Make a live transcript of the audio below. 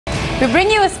We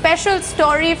bring you a special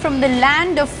story from the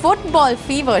land of football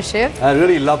fever, Shiv. I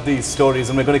really love these stories,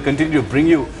 and we're going to continue to bring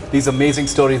you these amazing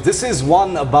stories. This is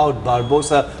one about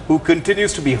Barbosa, who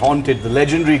continues to be haunted, the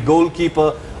legendary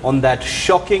goalkeeper on that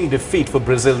shocking defeat for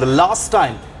Brazil, the last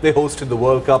time they hosted the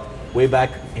World Cup way back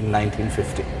in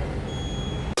 1950.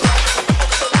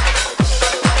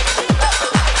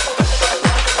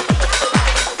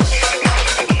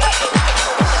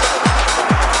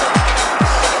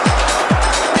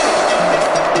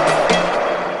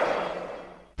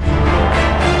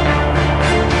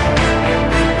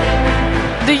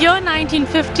 The year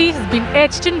 1950 has been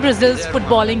etched in Brazil's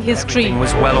footballing history. Everything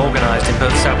was well organised in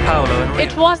both Sao Paulo and Rio.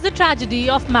 It was the tragedy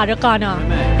of Maracanã.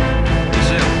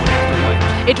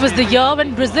 It was the year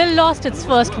when Brazil lost its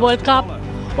first World Cup,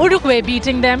 Uruguay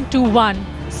beating them 2-1,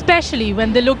 especially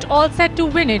when they looked all set to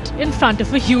win it in front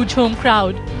of a huge home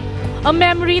crowd. A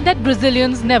memory that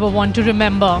Brazilians never want to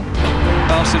remember.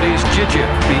 Varsity's Gigi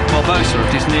beat Barbosa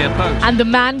at his near post. And the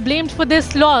man blamed for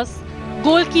this loss,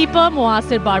 goalkeeper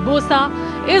Moacyr Barbosa,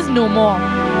 is no more.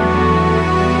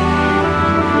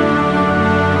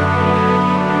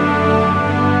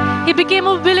 He became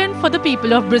a villain for the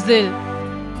people of Brazil.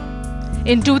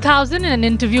 In 2000, in an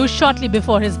interview shortly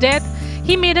before his death,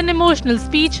 he made an emotional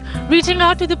speech reaching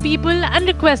out to the people and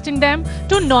requesting them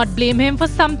to not blame him for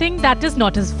something that is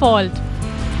not his fault.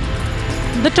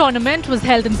 The tournament was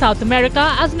held in South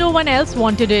America as no one else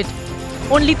wanted it.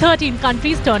 Only 13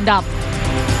 countries turned up.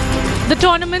 The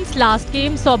tournament's last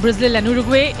game saw Brazil and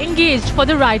Uruguay engaged for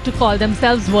the right to call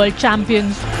themselves world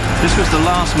champions. This was the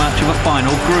last match of a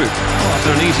final group.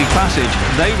 After an easy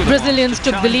passage, they were Brazilians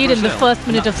took the lead in the first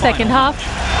minute of second half.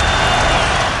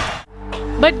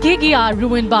 But Gigi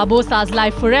ruined Barbosa's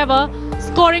life forever,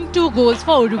 scoring 2 goals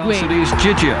for Uruguay. Varsity's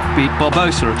Gigi beat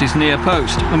Barbosa at his near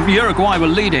post, and Uruguay were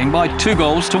leading by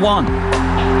 2-1.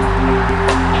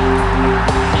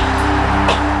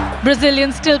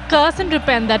 Brazilians still curse and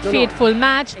repent that fateful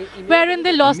match wherein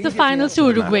they lost the finals to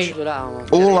Uruguay.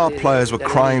 All our players were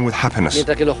crying with happiness.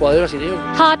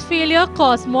 Heart failure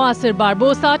caused Moacyr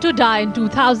Barbosa to die in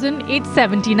 2000, aged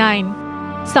 79.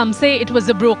 Some say it was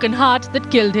a broken heart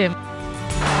that killed him.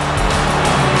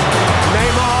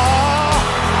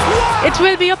 It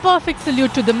will be a perfect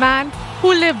salute to the man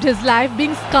who lived his life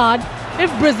being scarred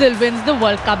if Brazil wins the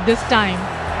World Cup this time.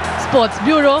 Sports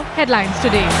Bureau headlines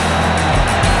today.